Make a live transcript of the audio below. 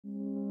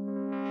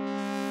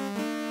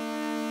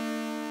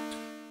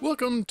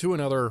Welcome to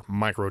another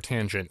micro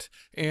tangent,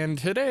 and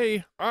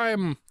today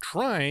I'm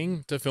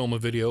trying to film a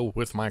video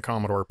with my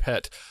Commodore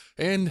PET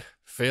and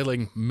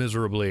failing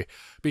miserably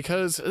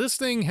because this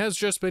thing has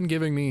just been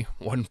giving me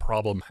one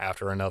problem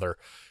after another,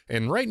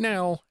 and right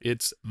now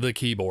it's the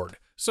keyboard.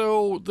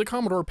 So the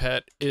Commodore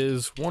PET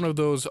is one of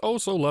those oh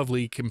so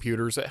lovely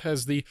computers that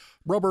has the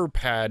rubber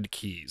pad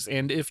keys,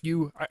 and if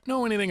you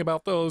know anything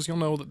about those, you'll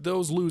know that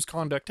those lose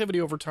conductivity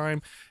over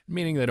time,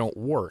 meaning they don't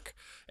work.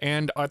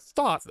 And I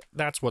thought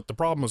that's what the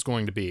problem was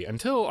going to be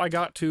until I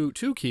got to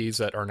two keys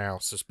that are now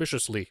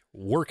suspiciously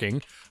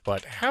working,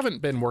 but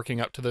haven't been working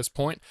up to this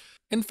point,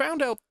 and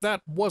found out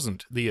that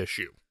wasn't the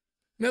issue.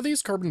 Now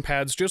these carbon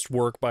pads just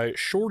work by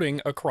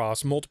shorting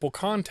across multiple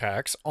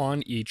contacts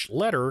on each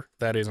letter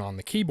that is on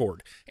the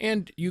keyboard,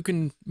 and you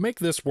can make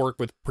this work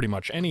with pretty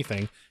much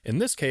anything. In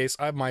this case,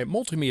 I have my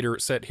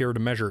multimeter set here to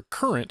measure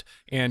current,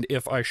 and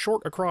if I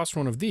short across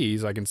one of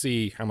these, I can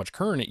see how much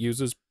current it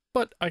uses,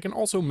 but I can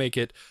also make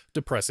it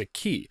depress a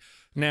key.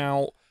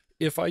 Now,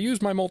 if I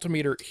use my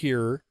multimeter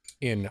here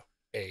in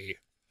a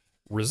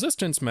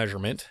resistance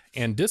measurement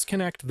and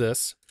disconnect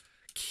this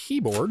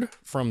keyboard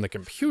from the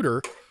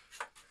computer,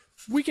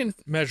 we can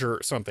measure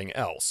something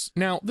else.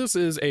 Now, this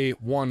is a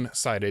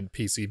one-sided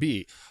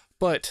PCB,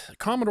 but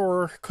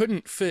Commodore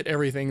couldn't fit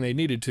everything they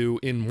needed to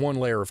in one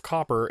layer of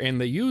copper,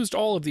 and they used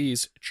all of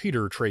these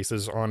cheater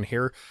traces on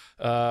here.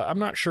 I'm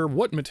not sure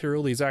what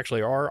material these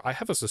actually are. I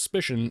have a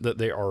suspicion that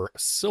they are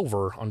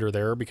silver under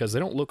there because they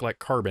don't look like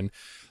carbon.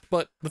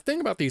 But the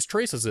thing about these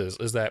traces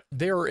is that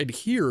they are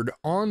adhered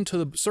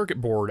onto the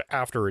circuit board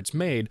after it's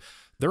made.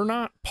 They're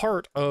not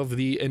part of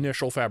the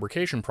initial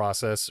fabrication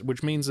process,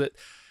 which means that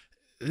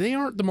they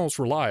aren't the most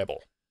reliable.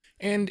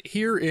 And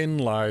herein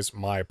lies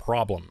my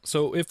problem.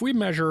 So if we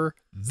measure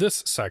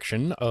this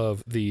section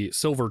of the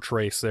silver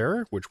trace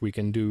there, which we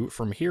can do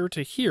from here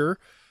to here,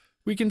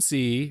 we can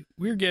see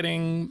we're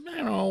getting,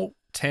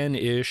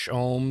 10-ish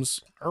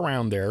ohms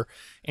around there.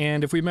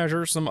 And if we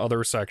measure some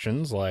other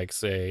sections, like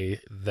say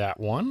that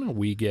one,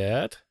 we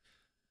get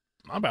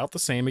about the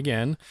same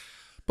again.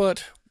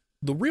 But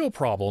the real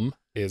problem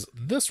is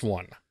this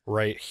one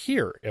right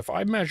here. If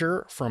I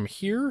measure from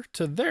here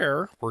to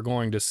there, we're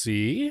going to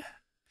see,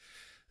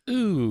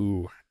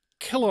 kiloohms.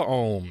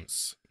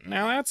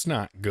 Now that's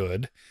not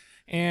good.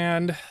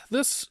 And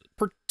this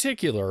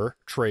particular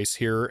trace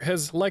here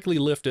has likely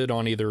lifted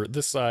on either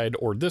this side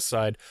or this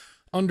side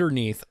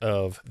underneath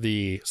of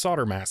the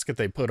solder mask that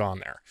they put on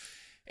there.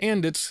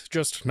 And it's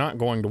just not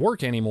going to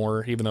work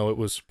anymore, even though it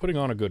was putting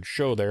on a good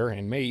show there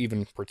and may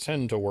even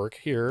pretend to work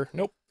here.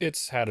 Nope,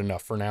 it's had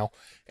enough for now,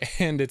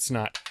 and it's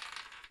not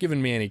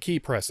giving me any key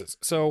presses.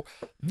 So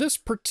this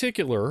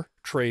particular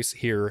trace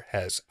here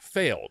has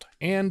failed,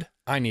 and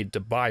I need to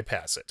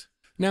bypass it.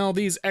 Now,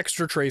 these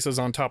extra traces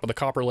on top of the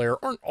copper layer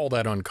aren't all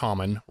that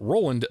uncommon.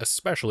 Roland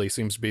especially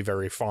seems to be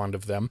very fond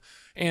of them,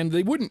 and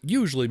they wouldn't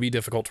usually be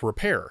difficult to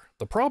repair.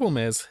 The problem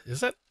is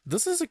that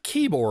this is a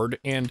keyboard,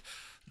 and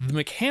the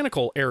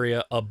mechanical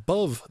area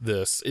above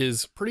this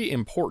is pretty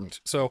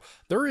important, so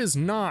there is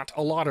not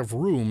a lot of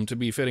room to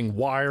be fitting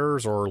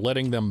wires or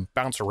letting them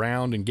bounce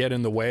around and get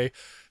in the way,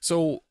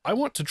 so I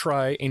want to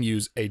try and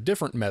use a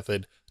different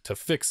method to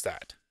fix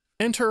that.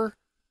 Enter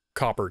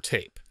copper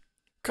tape.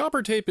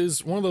 Copper tape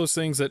is one of those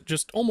things that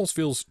just almost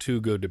feels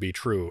too good to be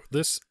true.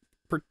 This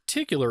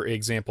particular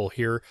example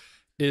here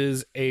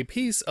is a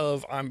piece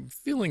of, I'm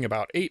feeling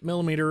about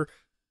 8mm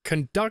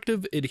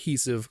conductive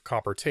adhesive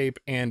copper tape,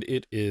 and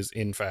it is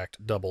in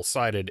fact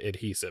double-sided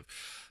adhesive.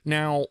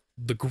 Now,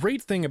 the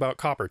great thing about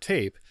copper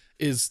tape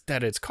is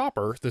that it's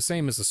copper, the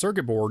same as the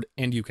circuit board,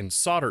 and you can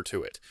solder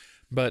to it.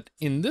 But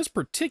in this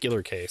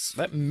particular case,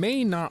 that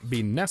may not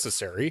be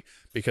necessary,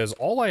 because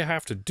all I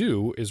have to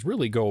do is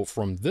really go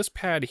from this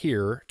pad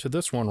here to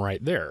this one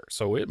right there.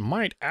 So it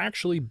might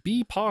actually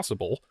be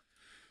possible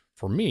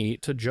for me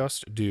to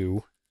just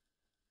do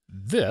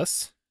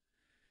this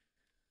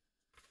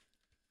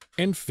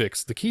and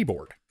fix the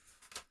keyboard.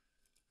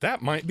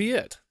 That might be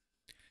it.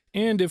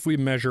 And if we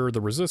measure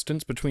the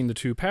resistance between the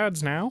two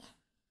pads now,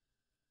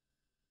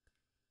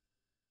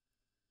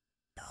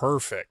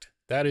 perfect.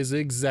 That is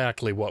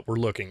exactly what we're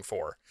looking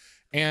for.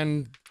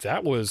 And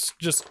that was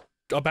just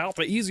about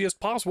the easiest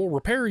possible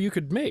repair you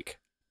could make.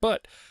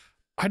 But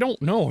I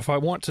don't know if I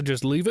want to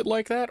just leave it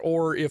like that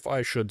or if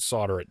I should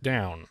solder it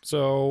down.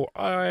 So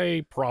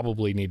I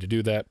probably need to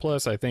do that.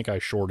 Plus, I think I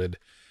shorted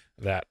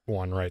that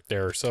one right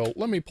there. So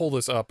let me pull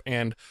this up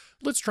and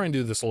let's try and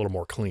do this a little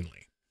more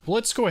cleanly.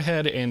 Let's go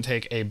ahead and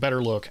take a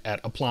better look at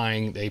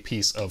applying a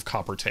piece of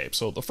copper tape.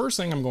 So the first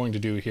thing I'm going to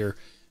do here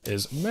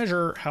is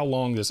measure how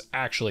long this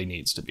actually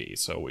needs to be.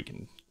 So we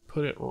can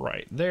put it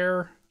right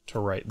there to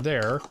right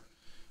there,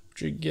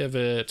 which would give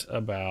it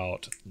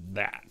about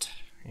that.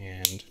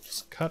 And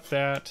just cut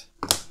that,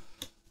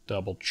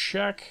 double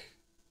check,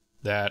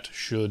 that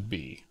should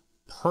be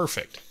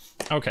perfect.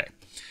 Okay.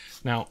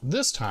 Now,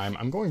 this time,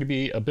 I'm going to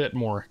be a bit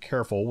more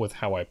careful with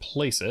how I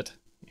place it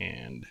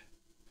and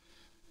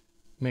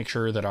make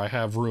sure that I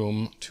have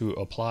room to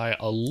apply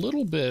a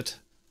little bit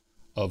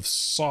of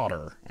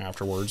solder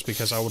afterwards,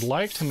 because I would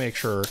like to make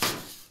sure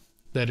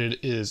that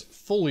it is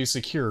fully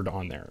secured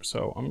on there.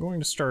 So I'm going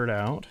to start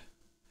out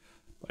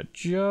by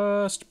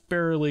just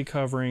barely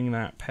covering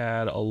that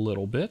pad a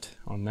little bit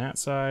on that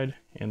side,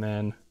 and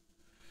then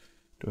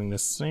doing the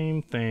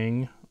same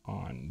thing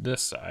on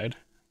this side.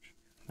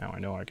 Now I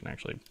know I can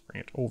actually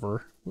bring it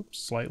over, whoops,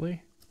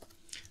 slightly.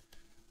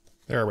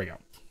 There we go.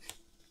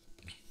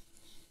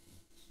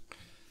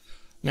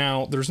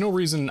 Now, there's no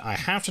reason I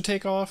have to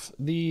take off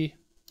the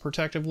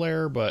protective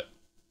layer, but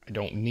I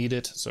don't need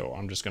it, so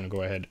I'm just going to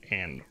go ahead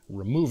and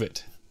remove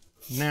it.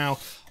 Now,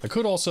 I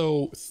could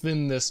also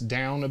thin this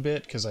down a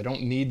bit because I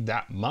don't need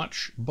that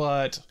much,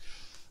 but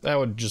that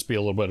would just be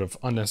a little bit of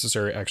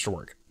unnecessary extra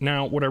work.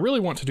 Now, what I really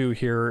want to do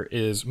here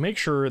is make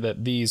sure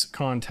that these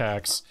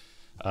contacts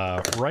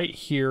right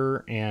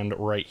here and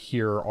right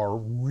here are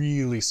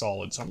really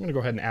solid. So I'm going to go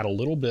ahead and add a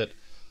little bit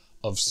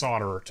of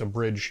solder to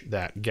bridge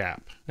that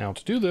gap. Now,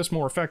 to do this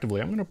more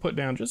effectively, I'm going to put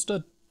down just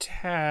a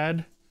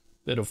tad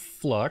bit of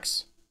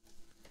flux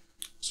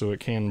so it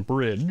can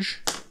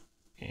bridge,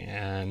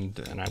 and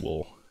then I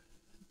will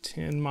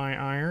tin my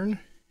iron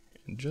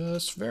and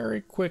just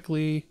very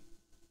quickly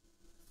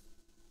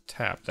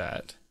tap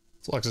that.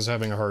 Flux is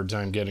having a hard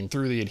time getting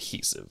through the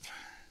adhesive.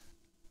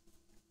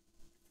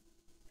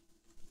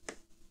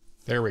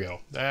 There we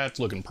go. That's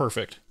looking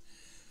perfect.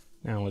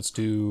 Now let's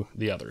do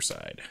the other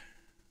side.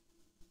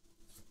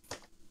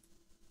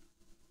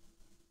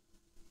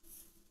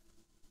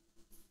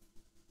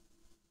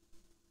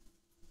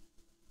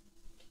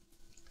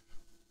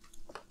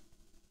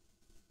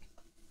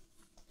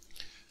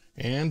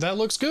 And that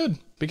looks good.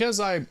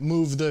 Because I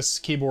moved this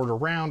keyboard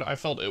around, I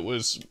felt it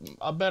was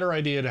a better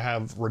idea to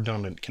have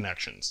redundant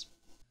connections.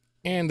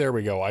 And there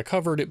we go. I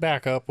covered it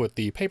back up with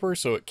the paper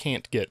so it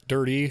can't get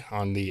dirty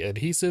on the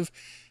adhesive,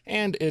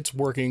 and it's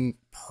working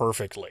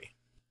perfectly.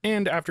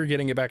 And after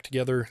getting it back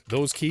together,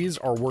 those keys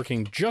are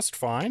working just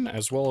fine,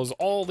 as well as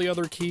all the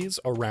other keys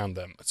around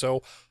them.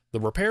 So the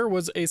repair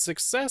was a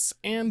success,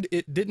 and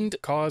it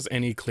didn't cause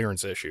any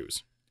clearance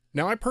issues.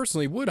 Now, I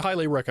personally would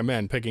highly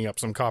recommend picking up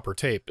some copper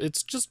tape.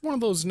 It's just one of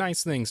those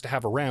nice things to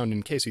have around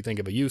in case you think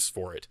of a use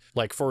for it.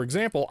 Like, for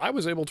example, I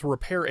was able to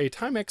repair a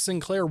Timex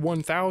Sinclair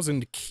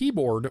 1000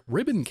 keyboard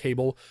ribbon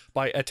cable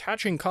by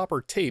attaching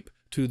copper tape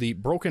to the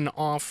broken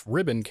off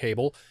ribbon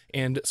cable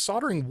and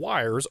soldering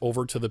wires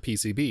over to the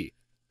PCB.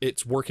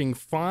 It's working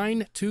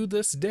fine to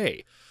this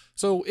day,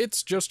 so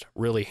it's just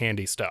really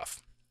handy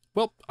stuff.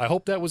 Well, I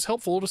hope that was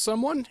helpful to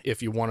someone.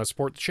 If you want to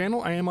support the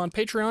channel, I am on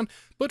Patreon,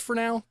 but for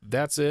now,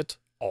 that's it.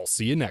 I'll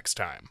see you next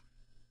time.